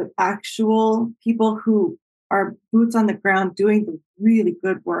the actual people who are boots on the ground doing the really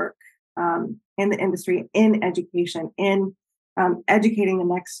good work, in the industry, in education, in educating the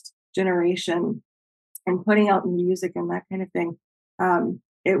next generation, and putting out music and that kind of thing.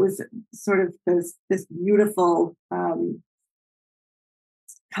 It was sort of this beautiful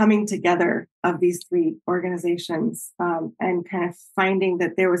coming together of these three organizations, and kind of finding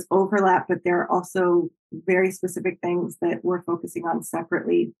that there was overlap, but there are also very specific things that we're focusing on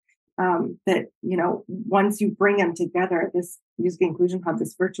separately. That once you bring them together, this Music Inclusion Hub,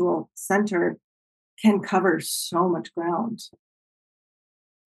 this virtual center, can cover so much ground.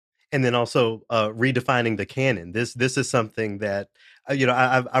 And then also, redefining the canon. This is something that,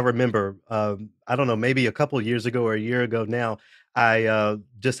 I remember, I don't know, maybe a couple years ago or a year ago now, I,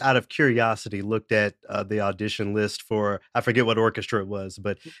 just out of curiosity looked at, the audition list for I forget what orchestra it was,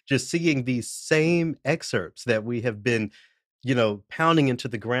 but just seeing these same excerpts that we have been, pounding into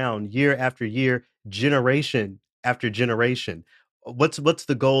the ground year after year, generation after generation. What's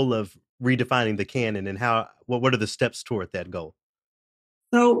the goal of redefining the canon, and what are the steps toward that goal?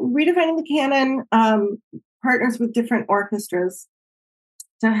 So, redefining the canon partners with different orchestras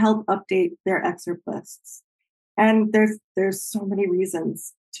to help update their excerpt lists. And there's so many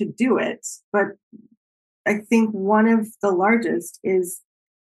reasons to do it, but I think one of the largest is,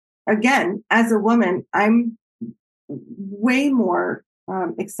 again, as a woman, I'm way more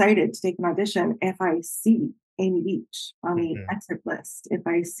excited to take an audition if I see Amy Beach on the Mhm. excerpt list, if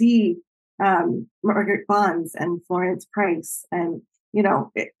I see Margaret Bonds and Florence Price, and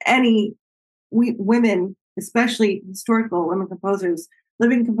any women, especially historical women composers.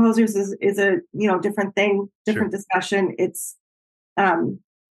 Living composers is a different thing, Sure. different discussion. It's um,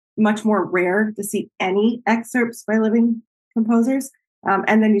 much more rare to see any excerpts by living composers,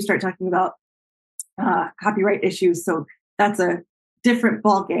 and then you start talking about copyright issues. So that's a different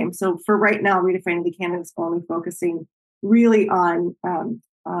ball game. So for right now, redefining the canon is only focusing really on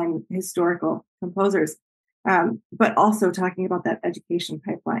historical composers, but also talking about that education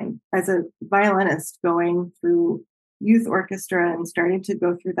pipeline. As a violinist going through youth orchestra and starting to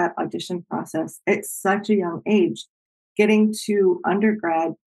go through that audition process at such a young age, getting to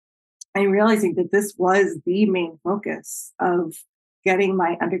undergrad and realizing that this was the main focus of getting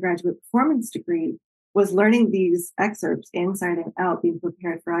my undergraduate performance degree, was learning these excerpts inside and out, being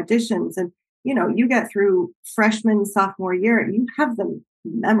prepared for auditions. And you get through freshman sophomore year, you have them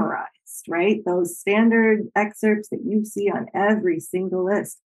memorized, right? Those standard excerpts that you see on every single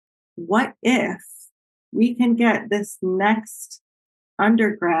list. What if we can get this next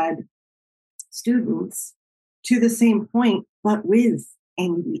undergrad students to the same point, but with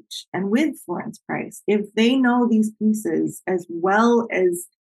Amy Beach and with Florence Price? If they know these pieces as well as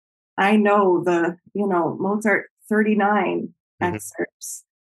I know the, Mozart 39 Mhm. excerpts,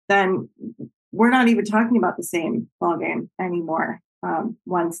 then we're not even talking about the same ballgame anymore.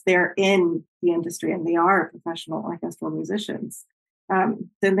 Once they're in the industry and they are professional orchestral musicians,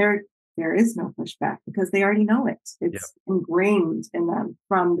 then there is no pushback because they already know it. Yeah. It's ingrained in them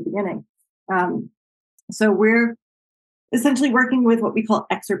from the beginning. Um, so we're essentially working with what we call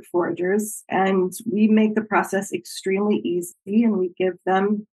excerpt foragers, and we make the process extremely easy, and we give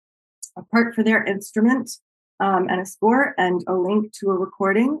them a part for their instrument, and a score and a link to a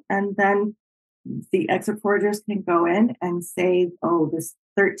recording. And then the excerpt foragers can go in and say, oh, this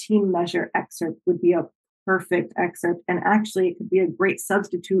 13 measure excerpt would be a perfect excerpt. And actually, it could be a great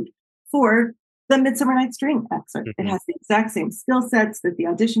substitute for the Midsummer Night's Dream excerpt. It Mhm. has the exact same skill sets that the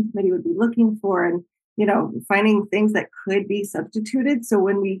audition committee would be looking for, and finding things that could be substituted. So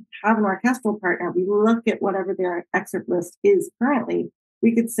when we have an orchestral partner, we look at whatever their excerpt list is currently.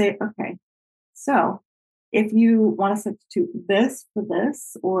 We could say, okay, so if you want to substitute this for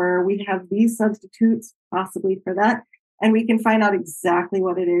this, or we have these substitutes possibly for that, and we can find out exactly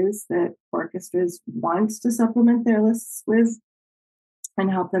what it is that orchestras want to supplement their lists with and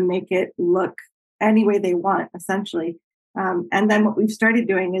help them make it look any way they want, essentially. And then what we've started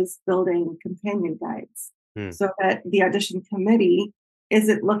doing is building companion guides Mm. so that the audition committee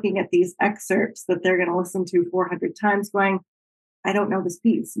isn't looking at these excerpts that they're going to listen to 400 times going, I don't know this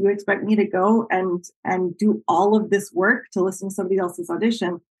piece. You expect me to go and do all of this work to listen to somebody else's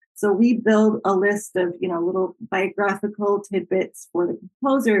audition. So we build a list of, little biographical tidbits for the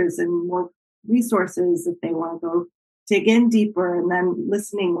composers and more resources if they want to go dig in deeper, and then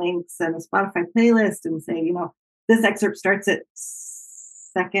listening links and a Spotify playlist, and say, this excerpt starts at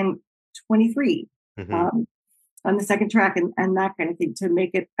second 23 Mhm. um, on the second track, and that kind of thing, to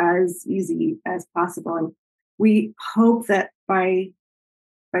make it as easy as possible. And we hope that by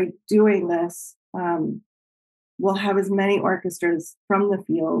doing this, we'll have as many orchestras from the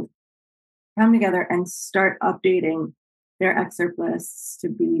field come together and start updating their excerpt lists to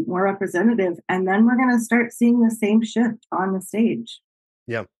be more representative. And then we're going to start seeing the same shift on the stage.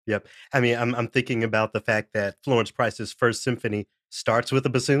 Yep, yep. I mean, I'm thinking about the fact that Florence Price's First Symphony starts with a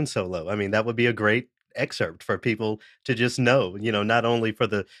bassoon solo. I mean, that would be a great excerpt for people to just know, not only for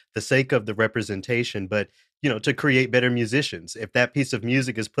the sake of the representation, but to create better musicians. If that piece of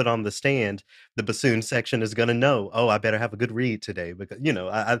music is put on the stand, the bassoon section is going to know, oh, I better have a good read today, because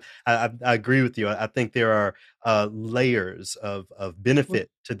I agree with you. I think there are layers of benefit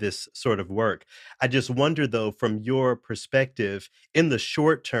to this sort of work. I just wonder, though, from your perspective, in the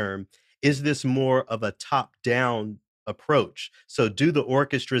short term, is this more of a top-down approach? So do the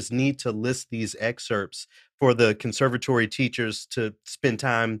orchestras need to list these excerpts for the conservatory teachers to spend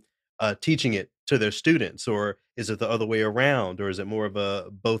time teaching it to their students, or is it the other way around, or is it more of a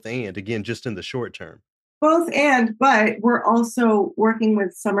both and, again, just in the short term? Both and, but we're also working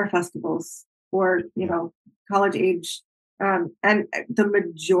with summer festivals for, Mhm. college age. And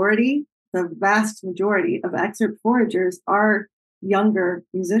the vast majority of excerpt foragers are younger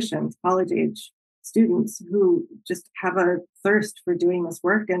musicians, college age students who just have a thirst for doing this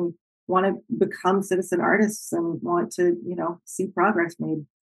work and want to become citizen artists and want to, see progress made.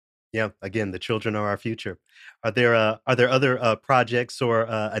 Yeah, again, the children are our future. Are there other projects or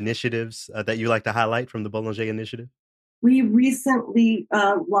initiatives that you like to highlight from the Boulanger Initiative? We recently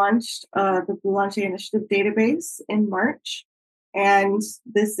launched the Boulanger Initiative database in March. And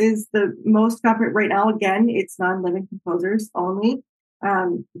this is the most comprehensive right now. Again, it's non living composers only.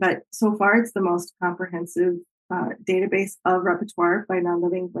 But so far, it's the most comprehensive database of repertoire by non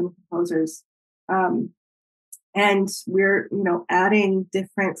living women composers. Um, and we're, adding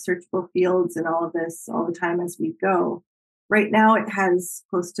different searchable fields and all of this all the time as we go. Right now, it has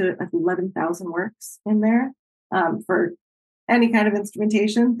close to 11,000 works in there for any kind of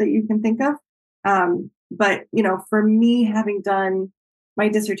instrumentation that you can think of. But for me, having done my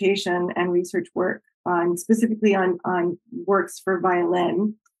dissertation and research work on specifically on works for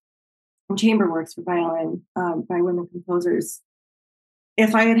violin and chamber works for violin by women composers,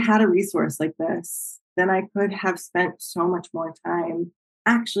 if I had had a resource like this, then I could have spent so much more time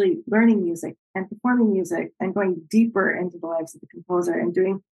actually learning music and performing music and going deeper into the lives of the composer and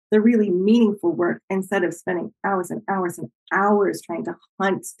doing the really meaningful work instead of spending hours and hours and hours trying to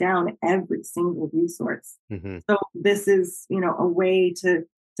hunt down every single resource. Mhm. So this is, a way to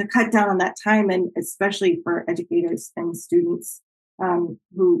cut down on that time, and especially for educators and students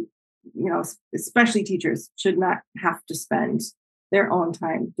who, especially teachers, should not have to spend their own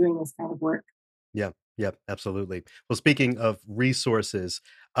time doing this kind of work. Yeah, yep, absolutely. Well, speaking of resources,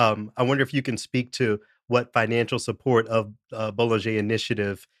 I wonder if you can speak to what financial support of Boulanger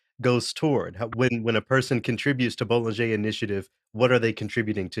Initiative goes toward. When a person contributes to Boulanger Initiative, what are they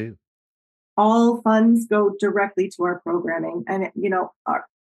contributing to? All funds go directly to our programming, and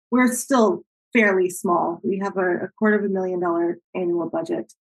we're still fairly small. We have a $250,000 annual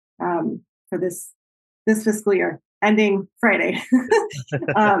budget for this fiscal year ending Friday.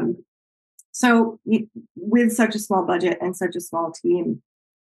 um, so with such a small budget and such a small team,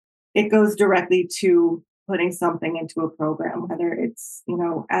 it goes directly to putting something into a program, whether it's,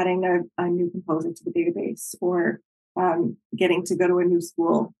 adding a new composer to the database, or getting to go to a new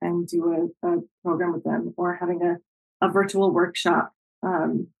school and do a program with them, or having a virtual workshop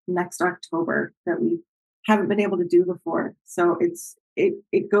next October that we haven't been able to do before. So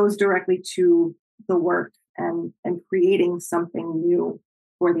it goes directly to the work and creating something new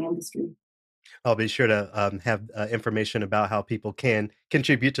for the industry. I'll be sure to have information about how people can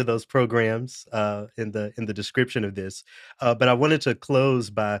contribute to those programs in the description of this. But I wanted to close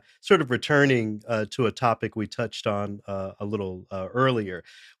by sort of returning to a topic we touched on a little earlier.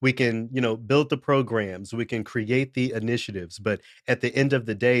 We can, build the programs, we can create the initiatives, but at the end of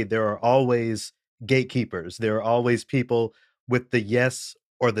the day, there are always gatekeepers. There are always people with the yes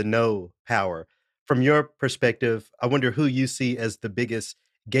or the no power. From your perspective, I wonder who you see as the biggest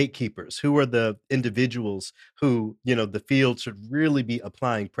gatekeepers. Who are the individuals who, the field should really be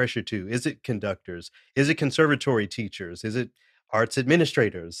applying pressure to? Is it conductors? Is it conservatory teachers? Is it arts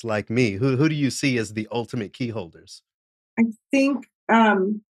administrators like me? Who do you see as the ultimate key holders? I think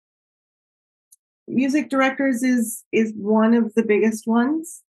music directors is one of the biggest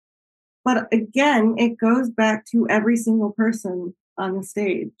ones. But again, it goes back to every single person on the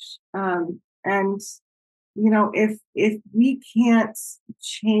stage. And if we can't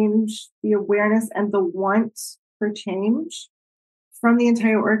change the awareness and the want for change from the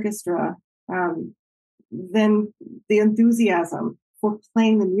entire orchestra, um, then the enthusiasm for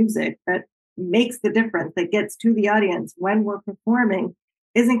playing the music that makes the difference, that gets to the audience when we're performing,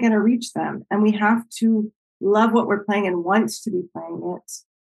 isn't going to reach them. And we have to love what we're playing and want to be playing it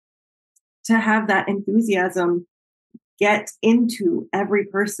to have that enthusiasm get into every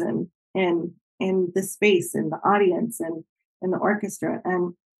person in the space, in the audience, and in the orchestra.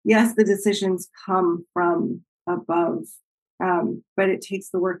 And yes, the decisions come from above, but it takes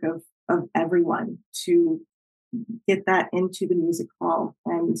the work of everyone to get that into the music hall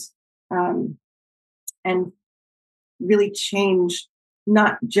um, and really change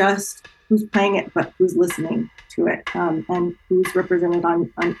not just who's playing it, but who's listening to it, and who's represented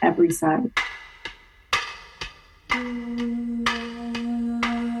on every side.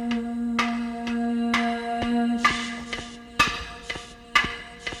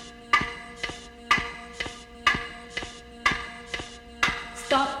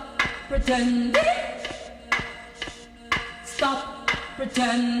 Stop pretending. Stop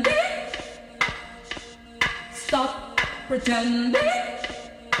pretending. Stop pretending.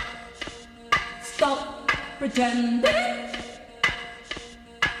 Stop pretending.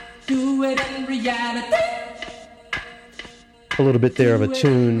 Do it in reality. A little bit there of a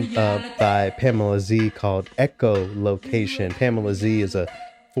tune by Pamela Z called Echo Location. Pamela Z is a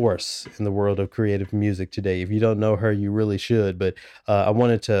force in the world of creative music today. If you don't know her, you really should. But I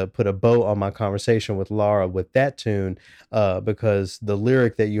wanted to put a bow on my conversation with Laura with that tune because the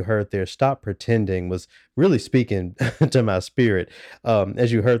lyric that you heard there, Stop Pretending, was really speaking to my spirit.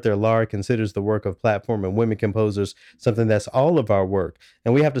 As you heard there, Laura considers the work of platform and women composers something that's all of our work.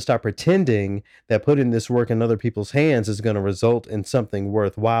 And we have to stop pretending that putting this work in other people's hands is going to result in something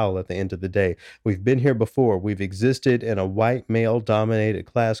worthwhile at the end of the day. We've been here before. We've existed in a white male dominated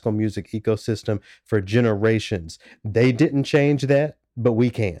classical music ecosystem for generations. They didn't change that, but we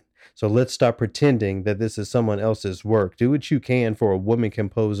can. So let's stop pretending that this is someone else's work. Do what you can for a woman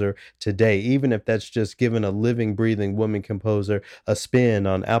composer today, even if that's just giving a living, breathing woman composer a spin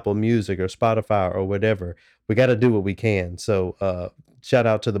on Apple Music or Spotify or whatever. We got to do what we can. So, shout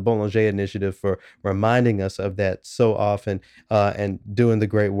out to the Boulanger Initiative for reminding us of that so often and doing the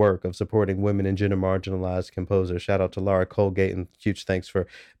great work of supporting women and gender marginalized composers. Shout out to Laura Colgate and huge thanks for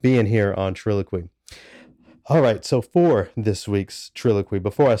being here on Triloquy. All right, so for this week's Triloquy,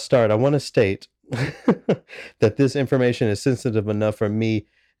 before I start, I want to state that this information is sensitive enough for me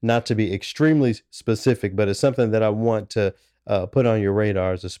not to be extremely specific, but it's something that I want to put on your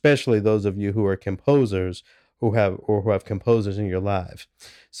radars, especially those of you who are composers who have composers in your lives.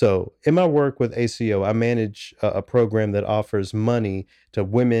 So, in my work with ACO, I manage a program that offers money to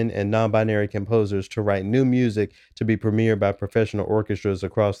women and non-binary composers to write new music to be premiered by professional orchestras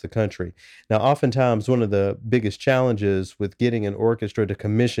across the country. Now, oftentimes, one of the biggest challenges with getting an orchestra to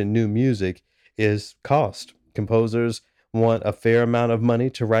commission new music is cost. Composers want a fair amount of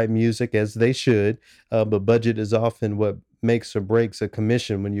money to write music as they should, but budget is often what makes or breaks a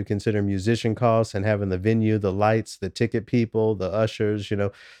commission when you consider musician costs and having the venue, the lights, the ticket people, the ushers.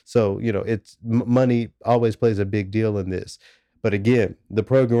 So, it's money always plays a big deal in this. But again, the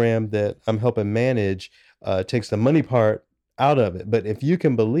program that I'm helping manage takes the money part out of it. But if you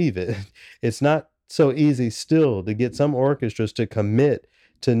can believe it, it's not so easy still to get some orchestras to commit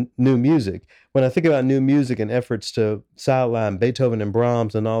to new music. When I think about new music and efforts to sideline Beethoven and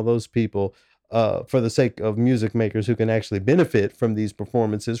Brahms and all those people for the sake of music makers who can actually benefit from these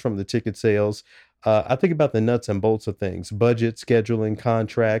performances, from the ticket sales, I think about the nuts and bolts of things: budget, scheduling,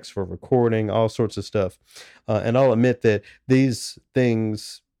 contracts for recording, all sorts of stuff. And I'll admit that these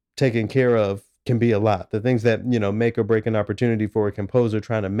things taken care of can be a lot. The things that, make or break an opportunity for a composer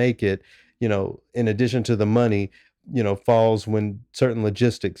trying to make it, in addition to the money, falls when certain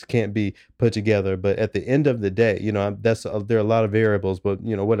logistics can't be put together. But at the end of the day, there are a lot of variables. But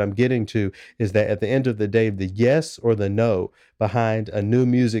what I'm getting to is that at the end of the day, the yes or the no behind a new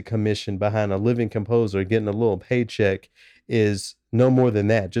music commission, behind a living composer getting a little paycheck, is no more than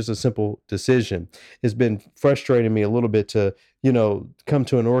that. Just a simple decision. It's been frustrating me a little bit to come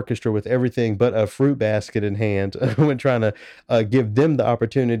to an orchestra with everything but a fruit basket in hand when trying to give them the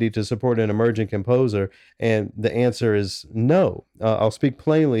opportunity to support an emerging composer. And the answer is no. I'll speak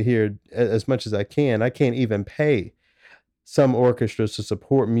plainly here as much as I can. I can't even pay some orchestras to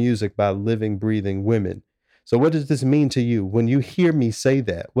support music by living, breathing women. So what does this mean to you? When you hear me say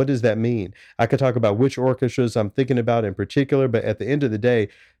that, what does that mean? I could talk about which orchestras I'm thinking about in particular, but at the end of the day,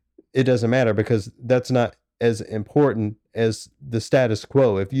 it doesn't matter because that's not as important as the status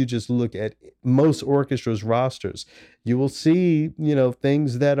quo. If you just look at most orchestras rosters, you will see,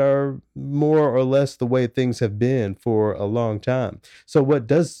 things that are more or less the way things have been for a long time. So what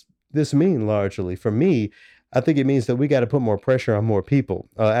does this mean largely? For me, I think it means that we got to put more pressure on more people.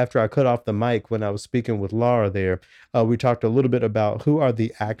 After I cut off the mic when I was speaking with Laura there, we talked a little bit about who are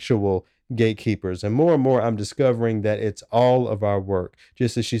the actual gatekeepers. And more, I'm discovering that it's all of our work.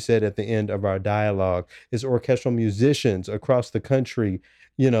 Just as she said at the end of our dialogue, is orchestral musicians across the country,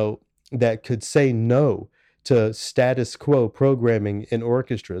 you know, that could say no to status quo programming in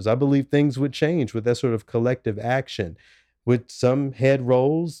orchestras. I believe things would change with that sort of collective action. With some heads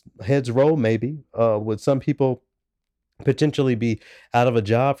roll maybe. With some people potentially be out of a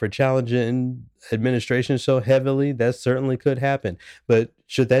job for challenging administration so heavily, that certainly could happen. But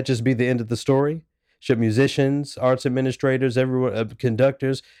should that just be the end of the story? Should musicians, arts administrators, everyone,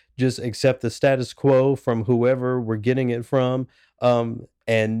 conductors just accept the status quo from whoever we're getting it from,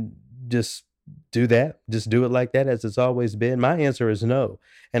 and just do that? Just do it like that as it's always been? My answer is no.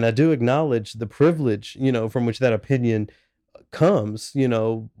 And I do acknowledge the privilege, from which that opinion comes.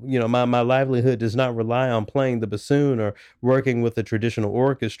 My livelihood does not rely on playing the bassoon or working with a traditional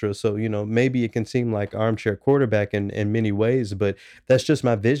orchestra. So, maybe it can seem like armchair quarterback in many ways, but that's just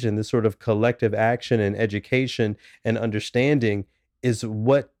my vision. This sort of collective action and education and understanding is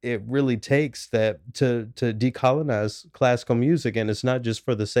what it really takes that to decolonize classical music. And it's not just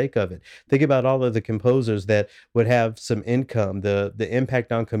for the sake of it. Think about all of the composers that would have some income, the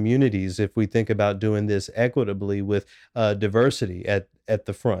impact on communities if we think about doing this equitably with diversity at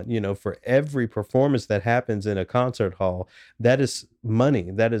the front. For every performance that happens in a concert hall, that is money,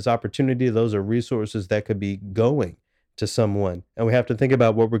 that is opportunity. Those are resources that could be going to someone, and we have to think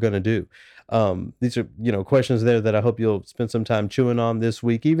about what we're going to do. These are questions there that I hope you'll spend some time chewing on this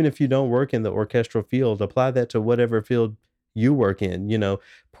week. Even if you don't work in the orchestral field, apply that to whatever field you work in.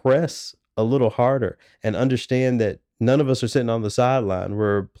 Press a little harder and understand that none of us are sitting on the sideline.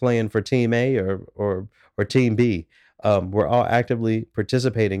 We're playing for team A or team B. We're all actively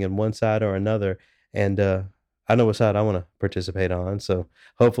participating in one side or another, and I know what side I want to participate on. So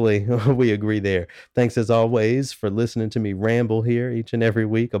hopefully we agree there. Thanks as always for listening to me ramble here each and every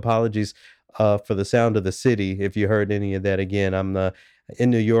week. Apologies for the sound of the city if you heard any of that. Again, I'm in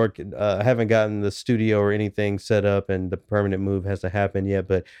New York. I haven't gotten the studio or anything set up, and the permanent move hasn't happened yet,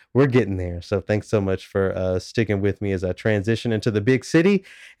 but we're getting there. So thanks so much for sticking with me as I transition into the big city.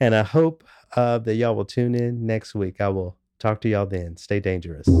 And I hope that y'all will tune in next week. I will talk to y'all then. Stay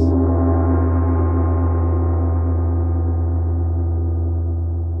dangerous.